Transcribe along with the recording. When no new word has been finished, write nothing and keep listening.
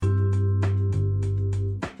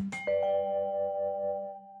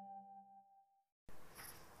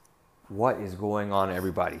What is going on,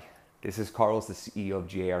 everybody? This is Carlos, the CEO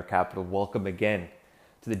of GAR Capital. Welcome again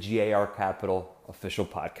to the GAR Capital official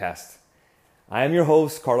podcast. I am your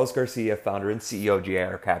host, Carlos Garcia, founder and CEO of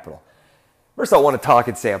GAR Capital. First, I want to talk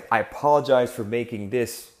and say I apologize for making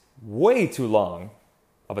this way too long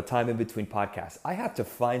of a time in between podcasts. I have to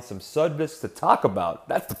find some subjects to talk about.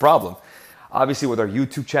 That's the problem. Obviously, with our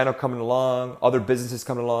YouTube channel coming along, other businesses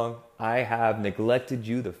coming along, I have neglected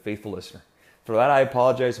you, the faithful listener. For that, I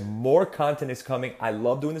apologize. More content is coming. I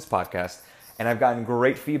love doing this podcast, and I've gotten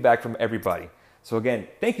great feedback from everybody. So again,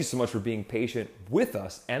 thank you so much for being patient with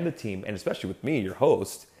us and the team, and especially with me, your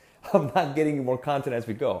host. I'm not getting you more content as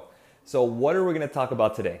we go. So what are we going to talk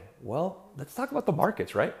about today? Well, let's talk about the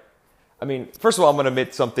markets, right? I mean, first of all, I'm going to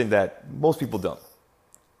admit something that most people don't.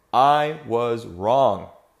 I was wrong.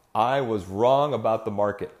 I was wrong about the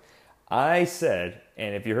market. I said,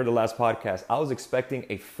 and if you heard the last podcast, I was expecting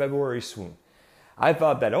a February swoon. I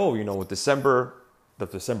thought that, with the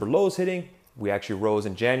December lows hitting, we actually rose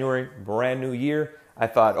in January, brand new year. I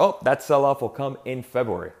thought, that sell-off will come in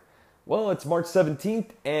February. Well, it's March 17th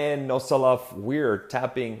and no sell-off. We're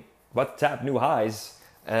about to tap new highs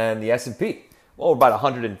and the S&P. Well, we're about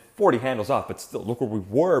 140 handles off, but still, look where we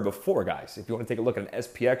were before, guys. If you want to take a look at an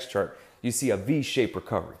SPX chart, you see a V-shaped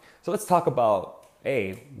recovery. So let's talk about,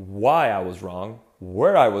 why I was wrong,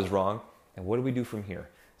 where I was wrong, and what do we do from here?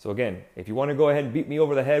 So again, if you want to go ahead and beat me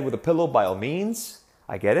over the head with a pillow, by all means,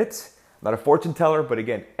 I get it. I'm not a fortune teller, but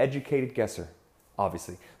again, educated guesser,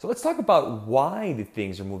 obviously. So let's talk about why the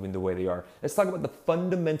things are moving the way they are. Let's talk about the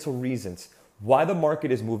fundamental reasons why the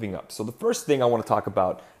market is moving up. So the first thing I want to talk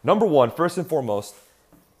about, number one, first and foremost,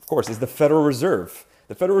 of course, is the Federal Reserve.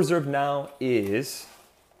 The Federal Reserve now is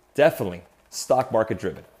definitely stock market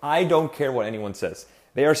driven. I don't care what anyone says.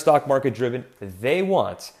 They are stock market driven. They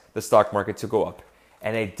want the stock market to go up.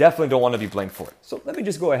 And they definitely don't want to be blamed for it. So let me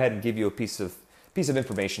just go ahead and give you a piece of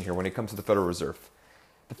information here when it comes to the Federal Reserve.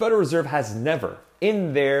 The Federal Reserve has never,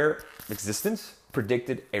 in their existence,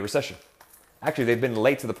 predicted a recession. Actually, they've been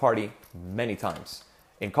late to the party many times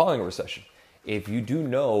in calling a recession. If you do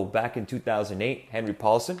know, back in 2008, Henry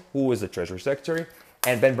Paulson, who was the Treasury Secretary,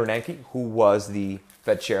 and Ben Bernanke, who was the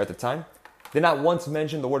Fed chair at the time, did not once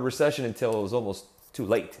mention the word recession until it was almost too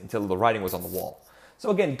late, until the writing was on the wall. So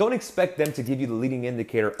again, don't expect them to give you the leading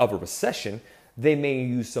indicator of a recession. They may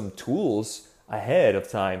use some tools ahead of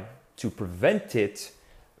time to prevent it.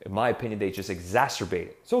 In my opinion, they just exacerbate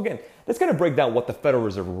it. So again, let's kind of break down what the Federal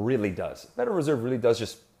Reserve really does. The Federal Reserve really does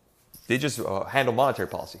just handle monetary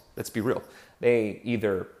policy. Let's be real. They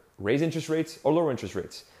either raise interest rates or lower interest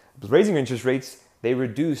rates. Raising interest rates, they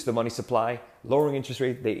reduce the money supply. Lowering interest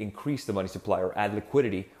rate, they increase the money supply or add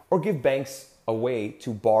liquidity or give banks a way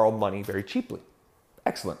to borrow money very cheaply.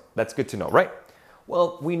 Excellent. That's good to know, right?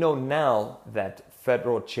 Well, we know now that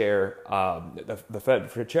Federal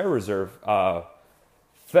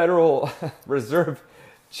Reserve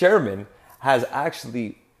Chairman has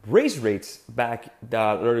actually raised rates back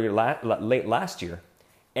late last year,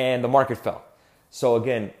 and the market fell. So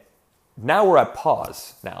again, now we're at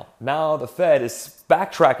pause. Now the Fed is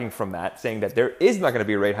backtracking from that, saying that there is not going to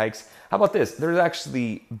be rate hikes. How about this? There's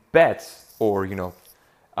actually bets or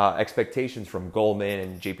expectations from Goldman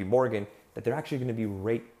and JP Morgan that they're actually going to be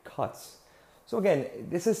rate cuts. So again,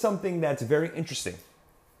 this is something that's very interesting.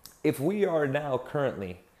 If we are now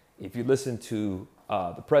currently, if you listen to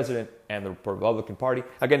the president and the Republican Party,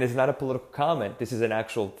 again, this is not a political comment. This is an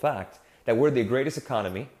actual fact that we're the greatest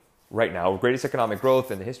economy right now, greatest economic growth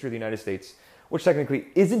in the history of the United States, which technically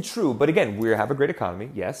isn't true. But again, we have a great economy.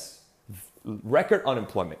 Yes. Record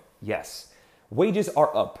unemployment. Yes. Wages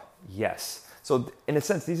are up. Yes. So in a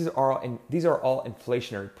sense, these are all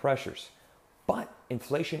inflationary pressures, but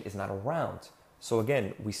inflation is not around. So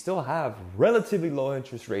again, we still have relatively low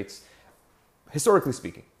interest rates, historically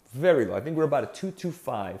speaking, very low. I think we're about a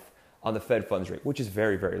 2.25 on the Fed funds rate, which is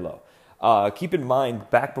very, very low. Keep in mind,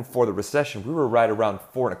 back before the recession, we were right around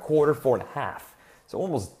 4.25, 4.5. So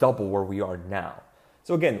almost double where we are now.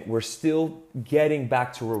 So again, we're still getting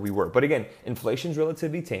back to where we were. But again, inflation is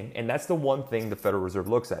relatively tame. And that's the one thing the Federal Reserve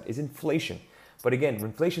looks at is inflation. But again,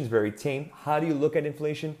 inflation is very tame. How do you look at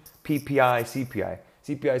inflation? PPI, CPI.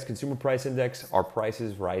 CPI is Consumer Price Index. Are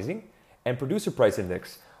prices rising? And Producer Price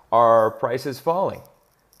Index. Are prices falling?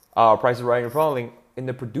 Prices rising and falling in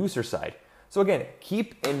the producer side. So again,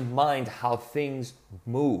 keep in mind how things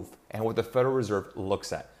move and what the Federal Reserve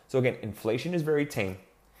looks at. So again, inflation is very tame.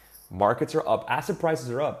 Markets are up. Asset prices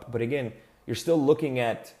are up. But again, you're still looking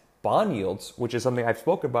at bond yields, which is something I've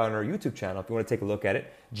spoken about on our YouTube channel. If you want to take a look at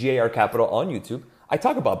it, GAR Capital on YouTube, I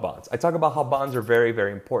talk about bonds. I talk about how bonds are very,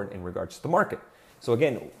 very important in regards to the market. So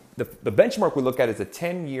again, the benchmark we look at is a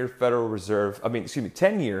 10-year Federal Reserve,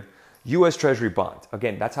 10-year U.S. Treasury bond.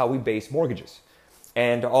 Again, that's how we base mortgages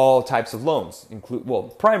and all types of loans,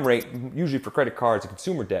 prime rate, usually for credit cards and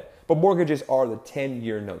consumer debt, but mortgages are the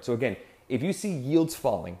 10-year note. So again, if you see yields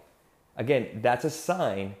falling, again, that's a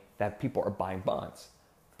sign that people are buying bonds.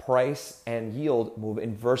 Price and yield move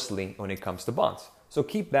inversely when it comes to bonds. So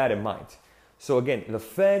keep that in mind. So again, the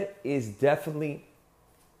Fed is definitely,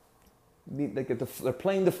 they're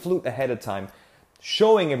playing the flute ahead of time,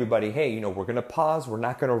 showing everybody, hey, we're going to pause. We're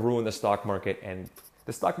not going to ruin the stock market. And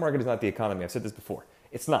the stock market is not the economy. I've said this before.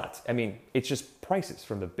 It's not. It's just prices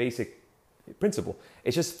from the basic principle.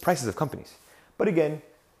 It's just prices of companies. But again,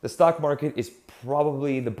 the stock market is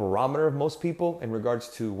probably the barometer of most people in regards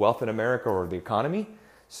to wealth in America or the economy.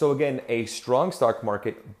 So again, a strong stock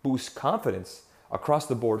market boosts confidence across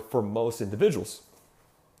the board for most individuals.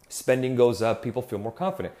 Spending goes up, people feel more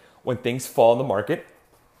confident. When things fall in the market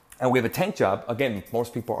and we have a tank job, again,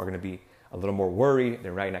 most people are going to be a little more worried.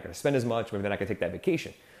 They're not going to spend as much. Maybe they're not going to take that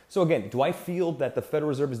vacation. So again, do I feel that the Federal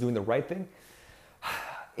Reserve is doing the right thing?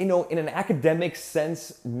 In an academic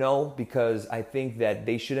sense, no, because I think that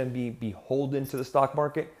they shouldn't be beholden to the stock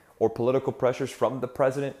market or political pressures from the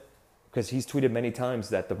president, because he's tweeted many times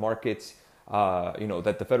that the markets,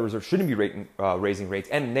 that the Federal Reserve shouldn't be raising rates,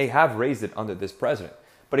 and they have raised it under this president.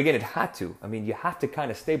 But again, it had to. You have to kind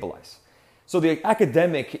of stabilize. So the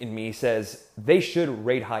academic in me says they should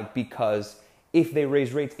rate hike because if they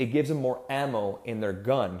raise rates, it gives them more ammo in their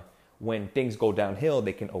gun. When things go downhill,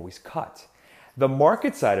 they can always cut. The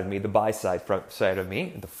market side of me, the buy side of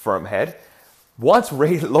me, the firm head, wants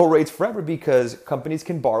low rates forever because companies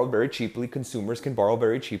can borrow very cheaply, consumers can borrow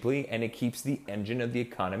very cheaply, and it keeps the engine of the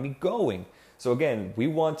economy going. So again, we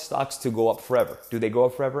want stocks to go up forever. Do they go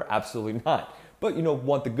up forever? Absolutely not. But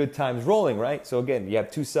want the good times rolling, right? So again, you have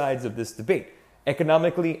two sides of this debate.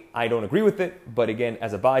 Economically, I don't agree with it, but again,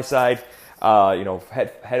 as a buy side,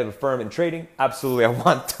 head of a firm in trading, absolutely, I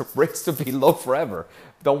want the rates to be low forever.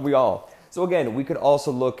 Don't we all? So again, we could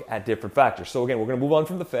also look at different factors. So again, we're going to move on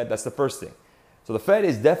from the Fed. That's the first thing. So the Fed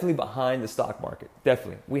is definitely behind the stock market.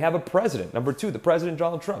 Definitely. We have a president. Number two, the president,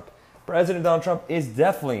 Donald Trump. President Donald Trump is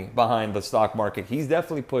definitely behind the stock market. He's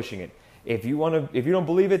definitely pushing it. If you don't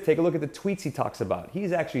believe it, take a look at the tweets he talks about.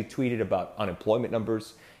 He's actually tweeted about unemployment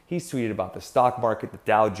numbers. He's tweeted about the stock market, the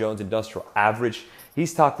Dow Jones Industrial Average.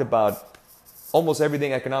 He's talked about almost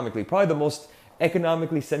everything economically. Probably the most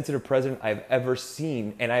economically sensitive president I've ever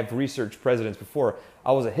seen, and I've researched presidents before.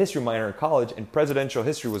 I was a history minor in college, and presidential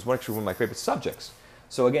history was actually one of my favorite subjects.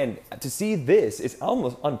 So again, to see this is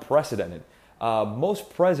almost unprecedented.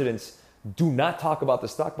 Most presidents do not talk about the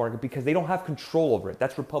stock market because they don't have control over it.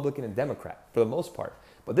 That's Republican and Democrat for the most part.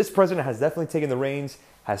 But this president has definitely taken the reins,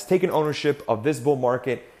 has taken ownership of this bull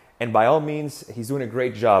market, and by all means, he's doing a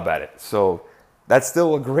great job at it. So that's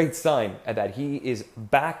still a great sign that he is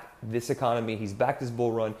back this economy. He's back this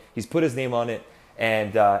bull run. He's put his name on it.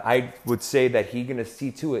 And I would say that he's going to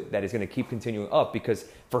see to it that it's going to keep continuing up because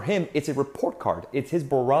for him, it's a report card. It's his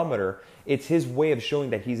barometer. It's his way of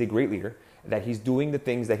showing that he's a great leader, that he's doing the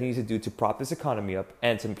things that he needs to do to prop this economy up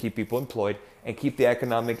and to keep people employed and keep the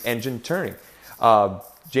economic engine turning.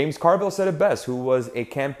 James Carville said it best, who was a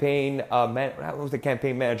campaign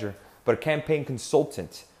manager, but a campaign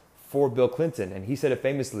consultant for Bill Clinton. And he said it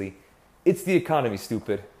famously, it's the economy,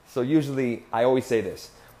 stupid. So usually I always say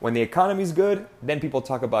this. When the economy's good, then people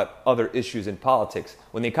talk about other issues in politics.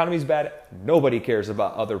 When the economy's bad, nobody cares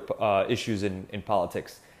about other issues in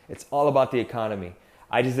politics. It's all about the economy.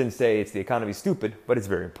 I just didn't say it's the economy's stupid, but it's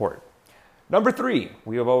very important. Number three,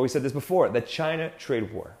 we have always said this before, the China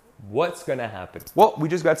trade war. What's going to happen? Well, we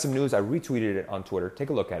just got some news. I retweeted it on Twitter. Take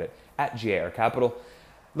a look at it, at GAR Capital.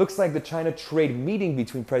 Looks like the China trade meeting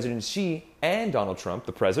between President Xi and Donald Trump,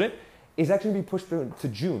 the president, is actually going to be pushed to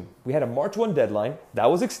June. We had a March 1 deadline.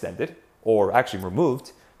 That was extended, or actually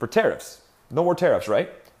removed, for tariffs. No more tariffs,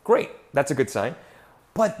 right? Great. That's a good sign.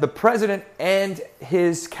 But the president and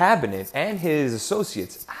his cabinet and his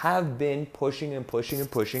associates have been pushing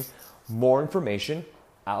more information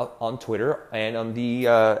out on Twitter and on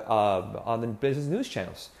the business news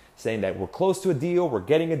channels, saying that we're close to a deal, we're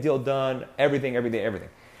getting a deal done, everything.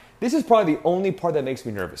 This is probably the only part that makes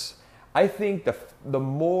me nervous. I think the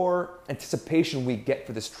more anticipation we get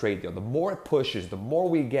for this trade deal, the more it pushes, the more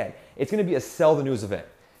we get, it's going to be a sell the news event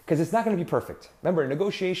because it's not going to be perfect. Remember, in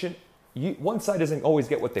negotiation, one side doesn't always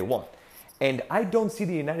get what they want. And I don't see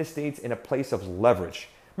the United States in a place of leverage.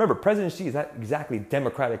 Remember, President Xi is not exactly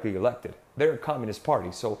democratically elected. They're a communist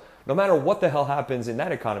party. So no matter what the hell happens in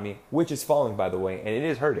that economy, which is falling, by the way, and it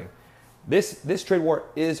is hurting, this trade war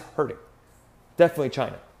is hurting. Definitely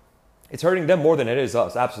China. It's hurting them more than it is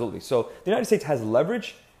us, absolutely. So the United States has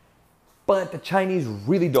leverage, but the Chinese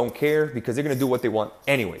really don't care because they're going to do what they want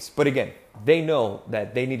anyways. But again, they know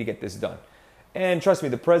that they need to get this done. And trust me,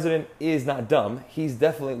 the president is not dumb. He's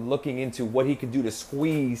definitely looking into what he can do to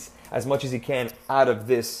squeeze as much as he can out of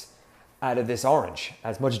this orange,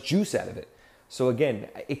 as much juice out of it. So again,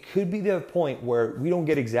 it could be the point where we don't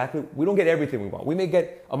get everything we want. We may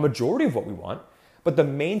get a majority of what we want, but the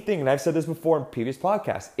main thing, and I've said this before in previous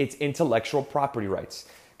podcasts, it's intellectual property rights.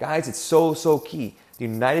 Guys, it's so key. The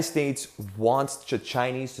United States wants the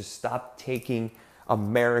Chinese to stop taking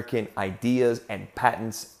American ideas and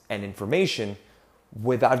patents and information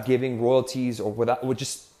without giving royalties or with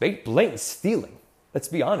just blatant stealing. Let's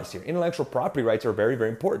be honest here. Intellectual property rights are very, very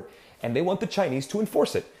important, and they want the Chinese to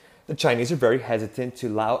enforce it. The Chinese are very hesitant to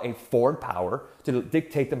allow a foreign power to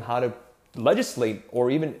dictate them how to legislate or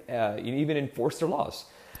even enforce their laws.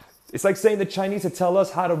 It's like saying the Chinese to tell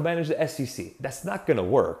us how to manage the SEC. That's not going to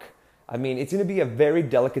work. I mean, it's going to be a very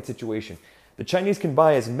delicate situation. The Chinese can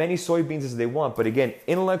buy as many soybeans as they want, but again,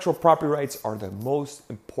 intellectual property rights are the most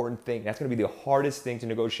important thing. That's going to be the hardest thing to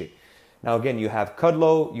negotiate. Now, again, you have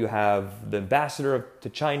Kudlow, you have the ambassador to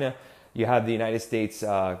China, you have the United States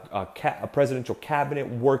a presidential cabinet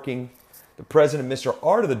working, the president, Mr.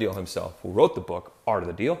 Art of the Deal himself, who wrote the book, Art of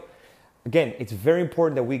the Deal. Again, it's very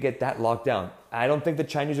important that we get that locked down. I don't think the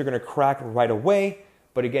Chinese are going to crack right away,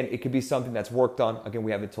 but again, it could be something that's worked on. Again,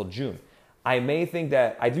 we have until June. I do think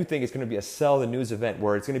it's going to be a sell the news event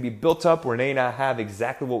where it's going to be built up, where they now have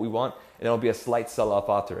exactly what we want, and there'll be a slight sell-off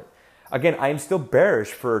after it. Again, I am still bearish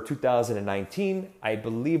for 2019. I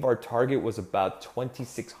believe our target was about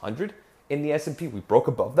 2,600 in the S&P. We broke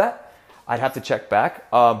above that. I'd have to check back.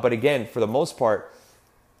 But again, for the most part,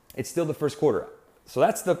 it's still the first quarter. So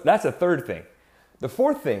that's the third thing. The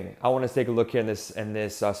fourth thing I want to take a look here in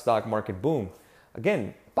this stock market boom.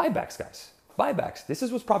 Again, buybacks, guys. Buybacks. This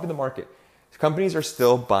is what's propping the market. Companies are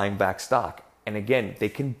still buying back stock. And again, they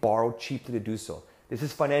can borrow cheaply to do so. This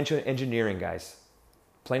is financial engineering, guys.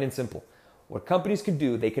 Plain and simple. What companies can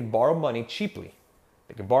do, they can borrow money cheaply.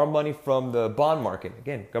 They can borrow money from the bond market.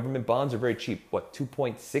 Again, government bonds are very cheap. What,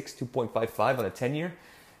 2.6, 2.55 on a 10-year?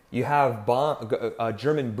 You have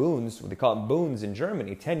German boons, what they call them boons in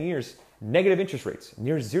Germany, 10 years, negative interest rates,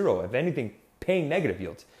 near zero. If anything, paying negative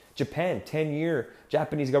yields. Japan, 10-year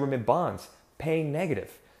Japanese government bonds, paying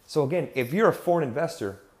negative. So again, if you're a foreign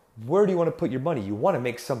investor, where do you want to put your money? You want to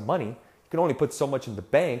make some money. You can only put so much in the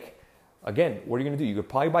bank. Again, what are you going to do? You could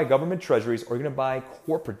probably buy government treasuries, or you're going to buy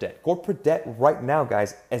corporate debt. Corporate debt right now,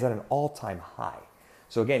 guys, is at an all-time high.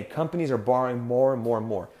 So again, companies are borrowing more and more and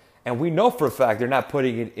more. And we know for a fact they're not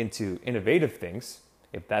putting it into innovative things.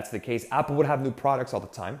 If that's the case, Apple would have new products all the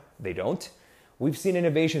time. They don't. We've seen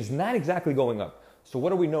innovations not exactly going up. So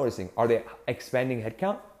what are we noticing? Are they expanding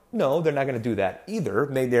headcount? No, they're not going to do that either.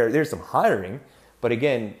 Maybe there's some hiring, but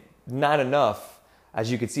again, not enough,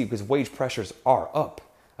 as you can see, because wage pressures are up.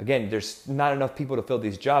 Again, there's not enough people to fill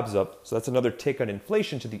these jobs up, so that's another take on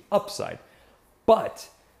inflation to the upside. But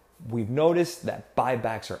we've noticed that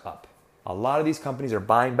buybacks are up. A lot of these companies are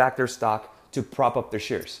buying back their stock to prop up their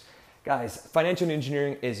shares. Guys, financial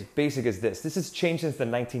engineering is basic as this. This has changed since the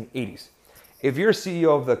 1980s. If you're a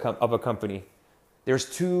CEO of a company, there's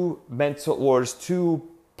two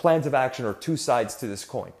plans of action or two sides to this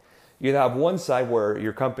coin. You have one side where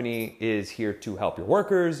your company is here to help your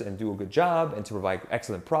workers and do a good job and to provide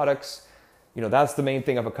excellent products. You know, that's the main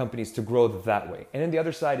thing of a company, is to grow that way. And then the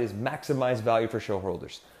other side is maximize value for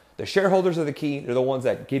shareholders. The shareholders are the key. They're the ones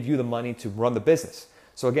that give you the money to run the business.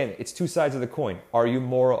 So again, it's two sides of the coin. Are you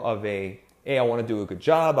more of hey, I want to do a good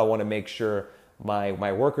job. I want to make sure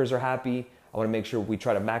my workers are happy. I want to make sure we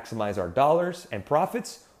try to maximize our dollars and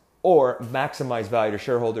profits, or maximize value to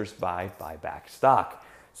shareholders by buy back stock.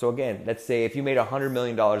 So again, let's say if you made $100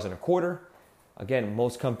 million in a quarter, again,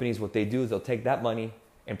 most companies, what they do is they'll take that money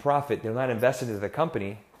and profit. They're not invested into the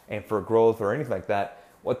company and for growth or anything like that.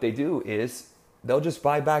 What they do is they'll just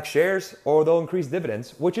buy back shares, or they'll increase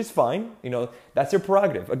dividends, which is fine. You know, that's their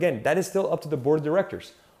prerogative. Again, that is still up to the board of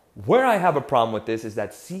directors. Where I have a problem with this is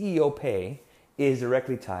that CEO pay is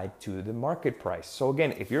directly tied to the market price. So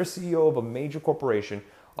again, if you're a CEO of a major corporation,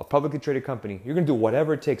 a publicly traded company, you're going to do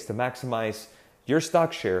whatever it takes to maximize your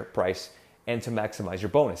stock share price and to maximize your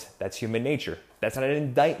bonus. That's human nature. That's not an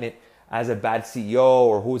indictment as a bad CEO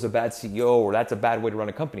or who's a bad CEO or that's a bad way to run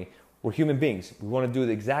a company. We're human beings. We want to do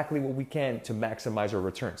exactly what we can to maximize our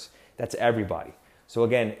returns. That's everybody. So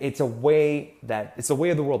again, it's the way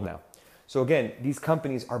of the world now. So again, these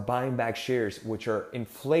companies are buying back shares, which are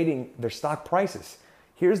inflating their stock prices.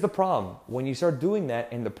 Here's the problem. When you start doing that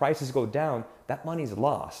and the prices go down, that money's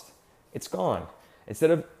lost. It's gone.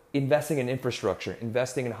 Instead of investing in infrastructure,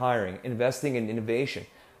 investing in hiring, investing in innovation.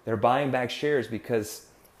 They're buying back shares because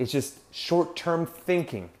it's just short-term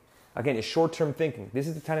thinking. Again, it's short-term thinking. This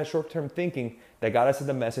is the kind of short-term thinking that got us in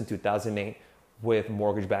the mess in 2008 with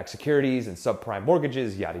mortgage-backed securities and subprime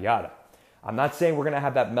mortgages, yada, yada. I'm not saying we're going to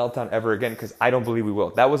have that meltdown ever again because I don't believe we will.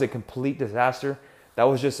 That was a complete disaster. That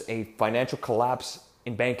was just a financial collapse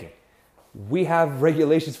in banking. We have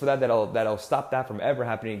regulations for that'll stop that from ever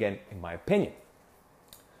happening again, in my opinion.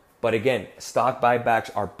 But again, stock buybacks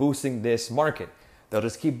are boosting this market. They'll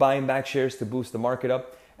just keep buying back shares to boost the market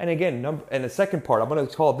up. And again, and the second part, I'm going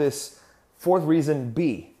to call this fourth reason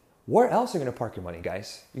B. Where else are you going to park your money,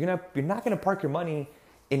 guys? You're not going to park your money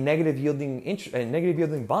in negative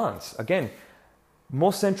yielding bonds. Again,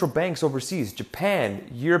 most central banks overseas, Japan,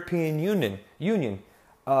 European Union,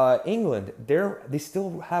 England, they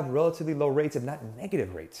still have relatively low rates, if not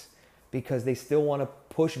negative rates, because they still want to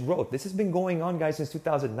push growth. This has been going on, guys, since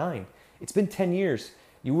 2009. It's been 10 years.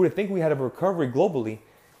 You would think we had a recovery globally.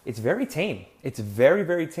 It's very tame. It's very,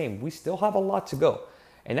 very tame. We still have a lot to go.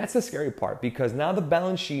 And that's the scary part, because now the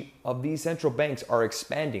balance sheet of these central banks are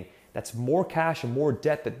expanding. That's more cash and more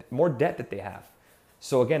debt that they have.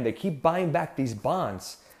 So again, they keep buying back these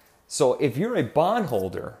bonds. So if you're a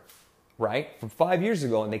bondholder, right, from 5 years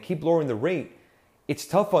ago, and they keep lowering the rate, it's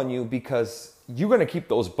tough on you because you're going to keep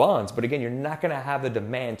those bonds. But again, you're not going to have the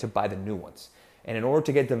demand to buy the new ones. And in order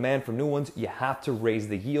to get demand for new ones, you have to raise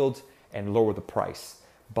the yield and lower the price.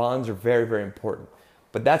 Bonds are very, very important.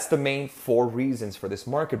 But that's the main 4 reasons for this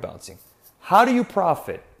market bouncing. How do you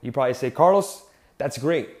profit? You probably say, Carlos, that's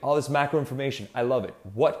great. All this macro information, I love it.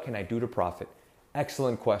 What can I do to profit?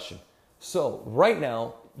 Excellent question. So right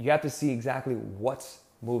now, you have to see exactly what's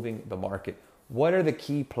moving the market. What are the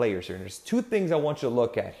key players here? And there's 2 things I want you to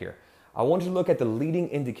look at here. I want you to look at the leading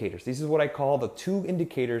indicators. This is what I call the 2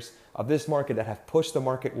 indicators of this market that have pushed the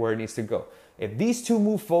market where it needs to go. If these 2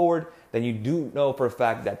 move forward, then you do know for a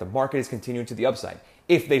fact that the market is continuing to the upside.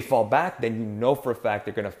 If they fall back, then you know for a fact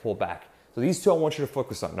they're going to pull back. So these 2 I want you to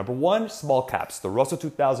focus on. Number 1, small caps, the Russell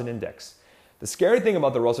 2000 index. The scary thing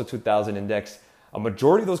about the Russell 2000 index, a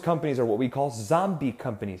majority of those companies are what we call zombie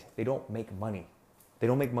companies. They don't make money. They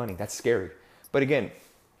don't make money. That's scary. But again,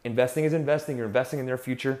 investing is investing. You're investing in their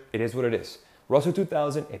future. It is what it is. Russell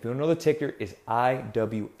 2000, if you don't know the ticker, is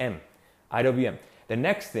IWM. IWM. The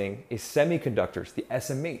next thing is semiconductors, the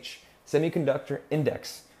SMH, Semiconductor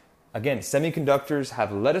Index. Again, semiconductors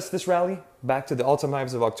have led us this rally back to the all-time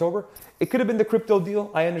highs of October. It could have been the crypto deal,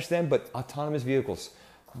 I understand, but autonomous vehicles,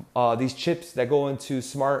 these chips that go into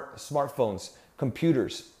smartphones,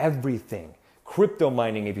 computers, everything. Crypto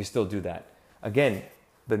mining, if you still do that. Again,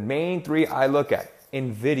 the main 3 I look at,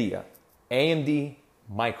 NVIDIA, AMD,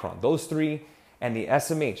 Micron. Those 3 and the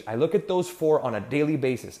SMH. I look at those 4 on a daily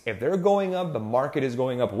basis. If they're going up, the market is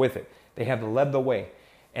going up with it. They have led the way.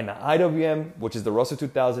 And the IWM, which is the Russell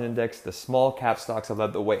 2000 index, the small cap stocks have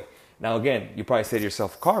led the way. Now again, you probably say to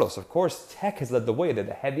yourself, Carlos, of course, tech has led the way. They're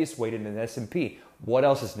the heaviest weighted in the S&P. What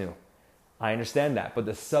else is new? I understand that, but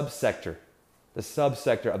the subsector of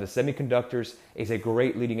the semiconductors is a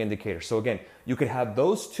great leading indicator. So again, you could have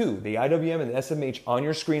those 2, the IWM and the SMH, on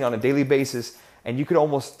your screen on a daily basis, and you could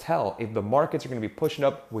almost tell if the markets are going to be pushing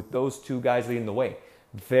up with those 2 guys leading the way.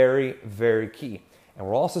 Very, very key. And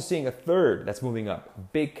we're also seeing a third that's moving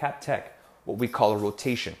up, big cap tech, what we call a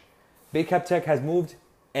rotation. Big cap tech has moved,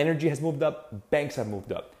 energy has moved up, banks have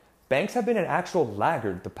moved up. Banks have been an actual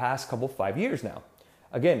laggard the past 5 years now.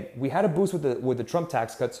 Again, we had a boost with the Trump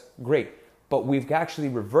tax cuts, great. But we've actually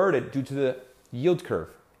reverted due to the yield curve,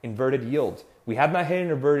 inverted yield. We have not hit an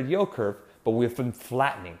inverted yield curve, but we've been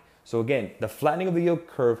flattening. So again, the flattening of the yield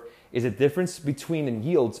curve is a difference between the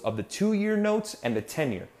yields of the 2-year notes and the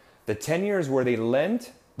 10-year. The 10-year is where they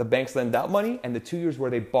lend, the banks lend out money, and the 2 years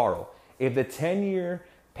where they borrow. If the 10-year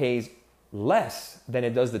pays less than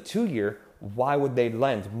it does the 2-year, why would they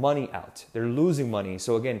lend money out? They're losing money.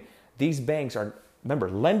 So again, these banks are, remember,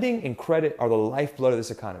 lending and credit are the lifeblood of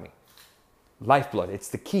this economy. Lifeblood, it's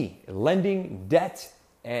the key. Lending, debt,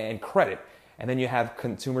 and credit. And then you have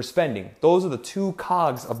consumer spending. Those are the 2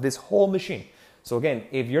 cogs of this whole machine. So again,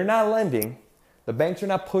 if you're not lending, the banks are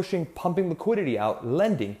not pumping liquidity out,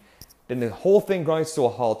 lending, then the whole thing grinds to a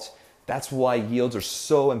halt. That's why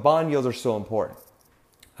and bond yields are so important.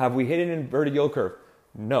 Have we hit an inverted yield curve?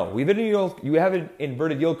 No. You have an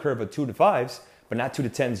inverted yield curve of 2 to 5s, but not 2 to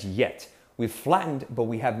 10s yet. We've flattened, but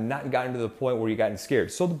we have not gotten to the point where you've gotten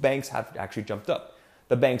scared. So the banks have actually jumped up.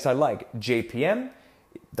 The banks I like, JPM,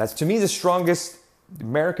 that's to me the strongest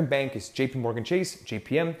American bank is JP Morgan Chase,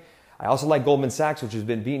 JPM. I also like Goldman Sachs, which has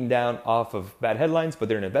been beaten down off of bad headlines, but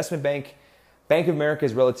they're an investment bank. Bank of America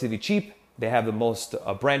is relatively cheap. They have the most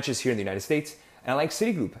branches here in the United States. And I like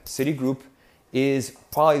Citigroup. Citigroup is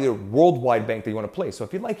probably the worldwide bank that you want to play. So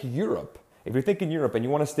if you like Europe, if you're thinking Europe and you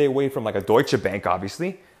want to stay away from like a Deutsche Bank,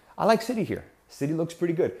 obviously, I like Citi here. Citi looks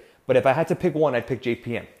pretty good. But if I had to pick one, I'd pick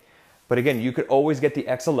JPM. But again, you could always get the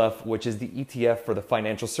XLF, which is the ETF for the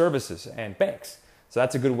financial services and banks. So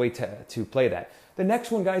that's a good way to play that. The next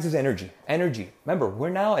one, guys, is energy. Energy. Remember, we're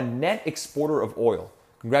now a net exporter of oil.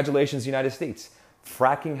 Congratulations, United States.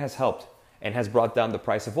 Fracking has helped and has brought down the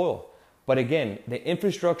price of oil. But again, the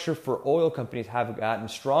infrastructure for oil companies have gotten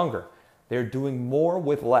stronger. They're doing more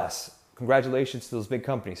with less. Congratulations to those big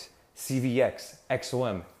companies. CVX,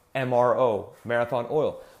 XOM, MRO, Marathon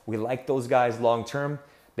Oil. We like those guys long term.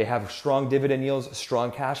 They have strong dividend yields,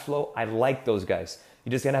 strong cash flow. I like those guys.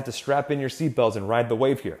 You're just going to have to strap in your seatbelts and ride the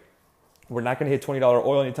wave here. We're not going to hit $20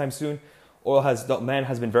 oil anytime soon. Demand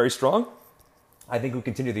has been very strong. I think we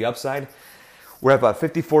continue the upside. We're at about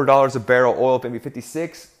 $54 a barrel, oil maybe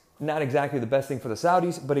 56. Not exactly the best thing for the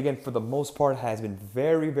Saudis, but again, for the most part, has been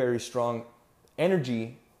very, very strong.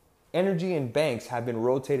 Energy and banks have been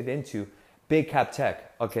rotated into big cap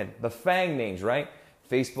tech. Again, the FANG names, right?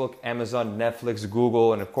 Facebook, Amazon, Netflix,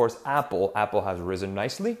 Google, and of course, Apple. Apple has risen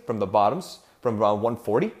nicely from the bottoms, from around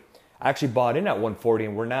 140. I actually bought in at 140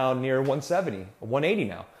 and we're now near 170, 180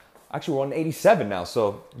 now. Actually, we're 187 now,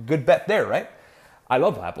 so good bet there, right? I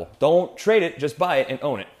love Apple. Don't trade it, just buy it and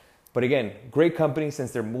own it. But again, great company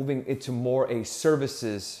since they're moving into more a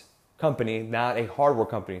services company, not a hardware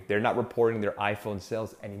company. They're not reporting their iPhone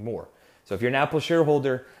sales anymore. So if you're an Apple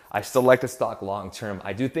shareholder, I still like the stock long term.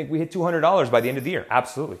 I do think we hit $200 by the end of the year.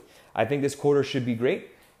 Absolutely. I think this quarter should be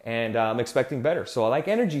great and I'm expecting better. So I like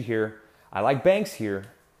energy here. I like banks here.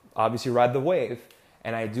 Obviously ride the wave.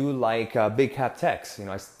 And I do like big cap techs.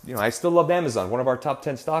 I still love Amazon, one of our top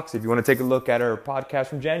 10 stocks. If you want to take a look at our podcast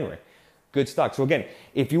from January, good stock. So again,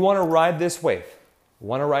 if you want to ride this wave,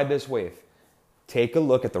 take a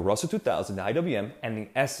look at the Russell 2000, the IWM, and the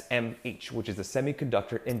SMH, which is the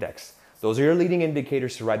Semiconductor Index. Those are your leading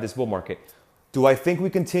indicators to ride this bull market. Do I think we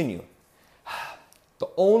continue? The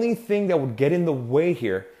only thing that would get in the way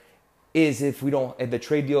here is if the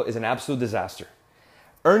trade deal is an absolute disaster.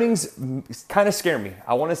 Earnings kind of scare me.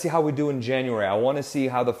 I want to see how we do in January. I want to see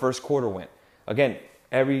how the first quarter went. Again,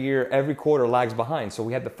 every year, every quarter lags behind. So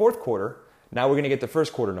we had the fourth quarter. Now we're going to get the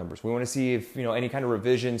first quarter numbers. We want to see if, any kind of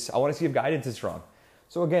revisions. I want to see if guidance is strong.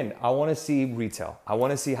 So again, I want to see retail. I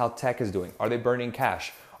want to see how tech is doing. Are they burning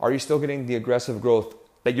cash? Are you still getting the aggressive growth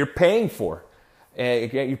that you're paying for?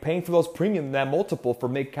 You're paying for those premium, that multiple for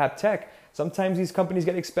mid-cap tech. Sometimes these companies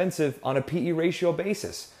get expensive on a PE ratio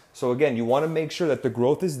basis. So again, you want to make sure that the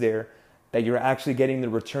growth is there, that you're actually getting the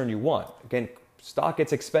return you want. Again, stock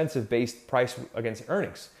gets expensive based price against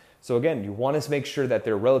earnings. So again, you want to make sure that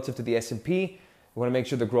they're relative to the S&P. You want to make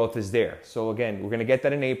sure the growth is there. So again, we're going to get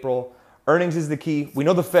that in April. Earnings is the key. We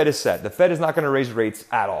know the Fed is set. The Fed is not going to raise rates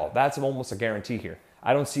at all. That's almost a guarantee here.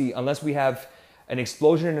 I don't see, unless we have an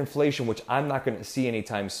explosion in inflation, which I'm not going to see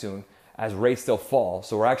anytime soon, as rates still fall.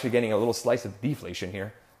 So we're actually getting a little slice of deflation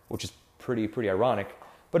here, which is pretty ironic.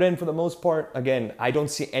 But then for the most part, again, I don't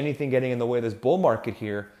see anything getting in the way of this bull market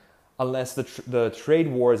here unless the trade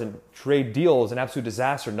wars and trade deal is an absolute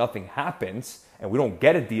disaster, nothing happens, and we don't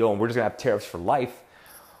get a deal and we're just going to have tariffs for life.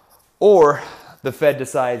 Or the Fed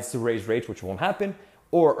decides to raise rates, which won't happen,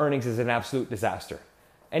 or earnings is an absolute disaster.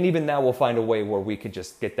 And even now we'll find a way where we could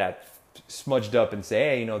just get that smudged up and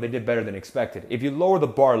say, hey, they did better than expected. If you lower the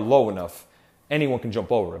bar low enough, anyone can jump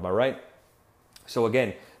over, am I right? So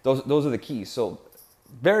again, those are the keys. So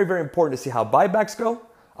very, very important to see how buybacks go.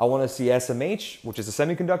 I want to see SMH, which is the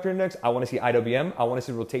Semiconductor Index. I want to see IWM. I want to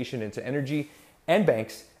see rotation into energy and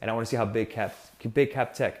banks. And I want to see how big cap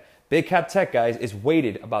tech. Big cap tech, guys, is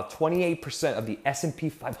weighted about 28% of the S&P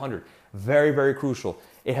 500. Very, very crucial.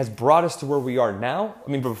 It has brought us to where we are now.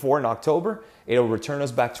 Before in October, it'll return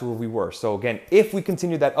us back to where we were. So again, if we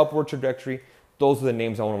continue that upward trajectory, those are the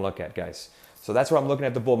names I want to look at, guys. So that's where I'm looking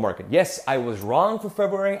at the bull market. Yes, I was wrong for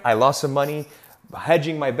February. I lost some money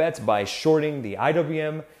hedging my bets by shorting the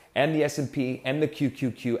IWM and the S&P and the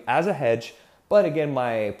QQQ as a hedge. But again,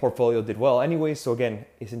 my portfolio did well anyway. So again,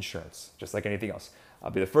 it's insurance, just like anything else.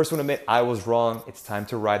 I'll be the first one to admit I was wrong. It's time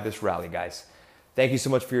to ride this rally, guys. Thank you so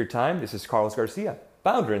much for your time. This is Carlos Garcia,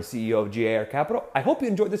 founder and CEO of GAR Capital. I hope you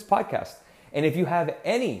enjoyed this podcast. And if you have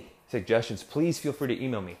any suggestions, please feel free to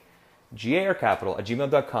email me,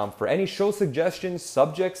 garcapital@gmail.com, for any show suggestions,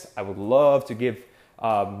 subjects. I would love to give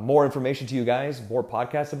more information to you guys, more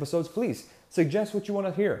podcast episodes. Please suggest what you want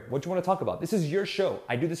to hear, what you want to talk about. This is your show.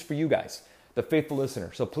 I do this for you guys, the faithful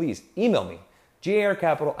listener. So please email me,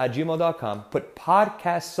 garcapital@gmail.com, put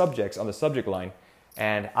podcast subjects on the subject line,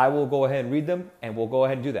 And I will go ahead and read them, and we'll go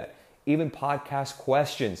ahead and do that. Even podcast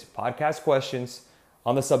questions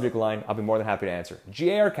on the subject line, I'll be more than happy to answer.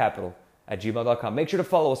 garcapital@gmail.com. Make sure to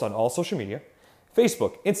follow us on all social media.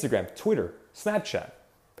 Facebook, Instagram, Twitter, Snapchat,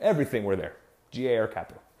 everything we're there. GAR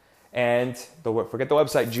Capital. And forget the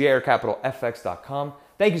website, garcapitalfx.com.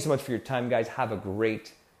 Thank you so much for your time, guys. Have a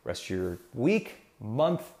great rest of your week,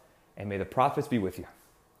 month, and may the profits be with you.